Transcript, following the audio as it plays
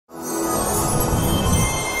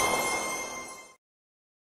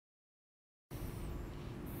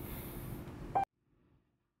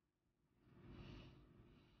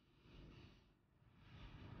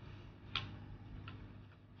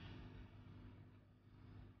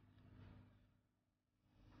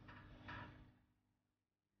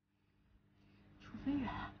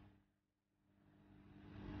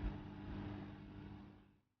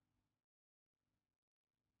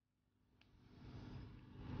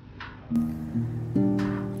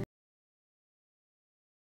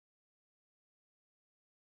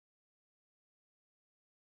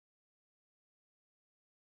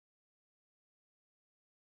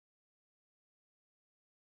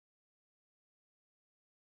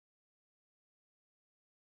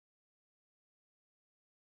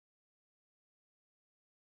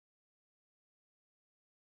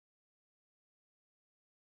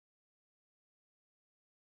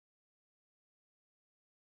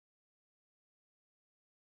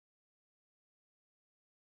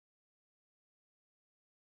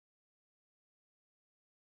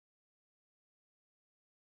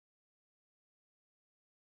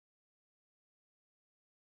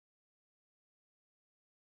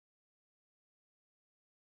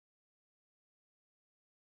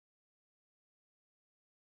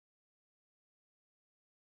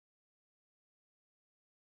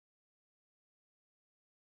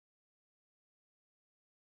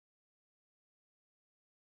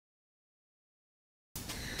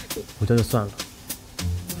不叫就算了，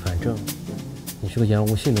反正你是个言而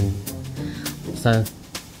无信的女。3、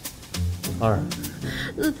2。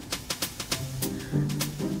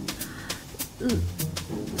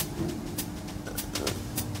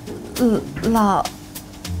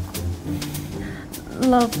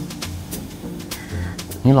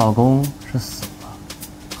你老公是死了，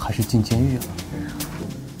还是进监狱了？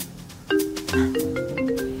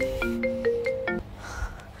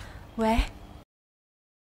喂。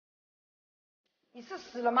 你是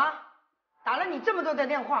死了吗？打了你这么多的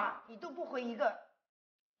电话，你都不回一个。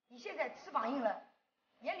你现在翅膀硬了，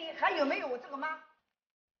眼里还有没有我这个妈？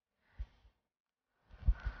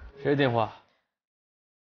谁的电话？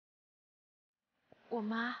我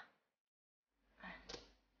妈。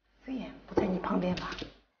飞眼不在你旁边吧？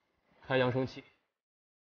开扬声器。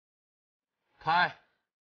开。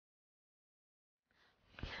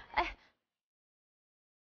哎。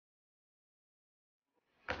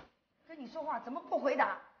 跟你说话怎么不回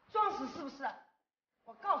答？装死是不是？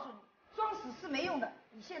我告诉你，装死是没用的。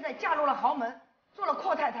你现在嫁入了豪门，做了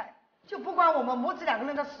阔太太，就不管我们母子2个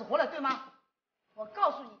人的死活了，对吗？我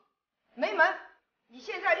告诉你，没门！你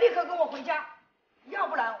现在立刻跟我回家，要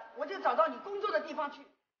不然我就找到你工作的地方去，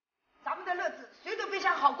咱们的日子谁都别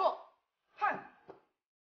想好过。哼！